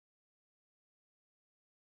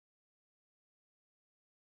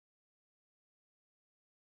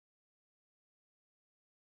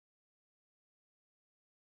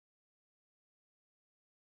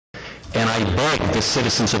And I beg the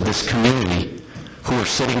citizens of this community who are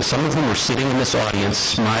sitting, some of whom are sitting in this audience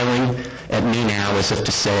smiling at me now as if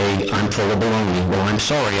to say, I'm full of baloney. Well, I'm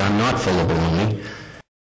sorry, I'm not full of baloney.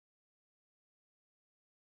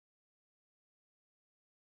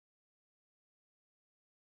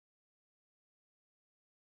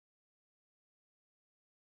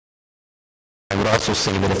 I would also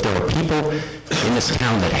say that if there are people in this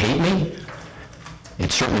town that hate me,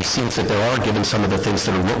 it certainly seems that there are, given some of the things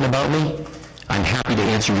that are written about me. I'm happy to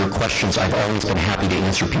answer your questions. I've always been happy to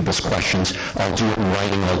answer people's questions. I'll do it in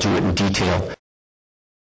writing. I'll do it in detail.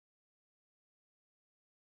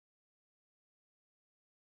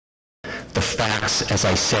 The facts, as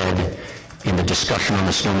I said in the discussion on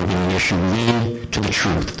the snowmobiling issue, lean to the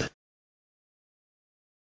truth.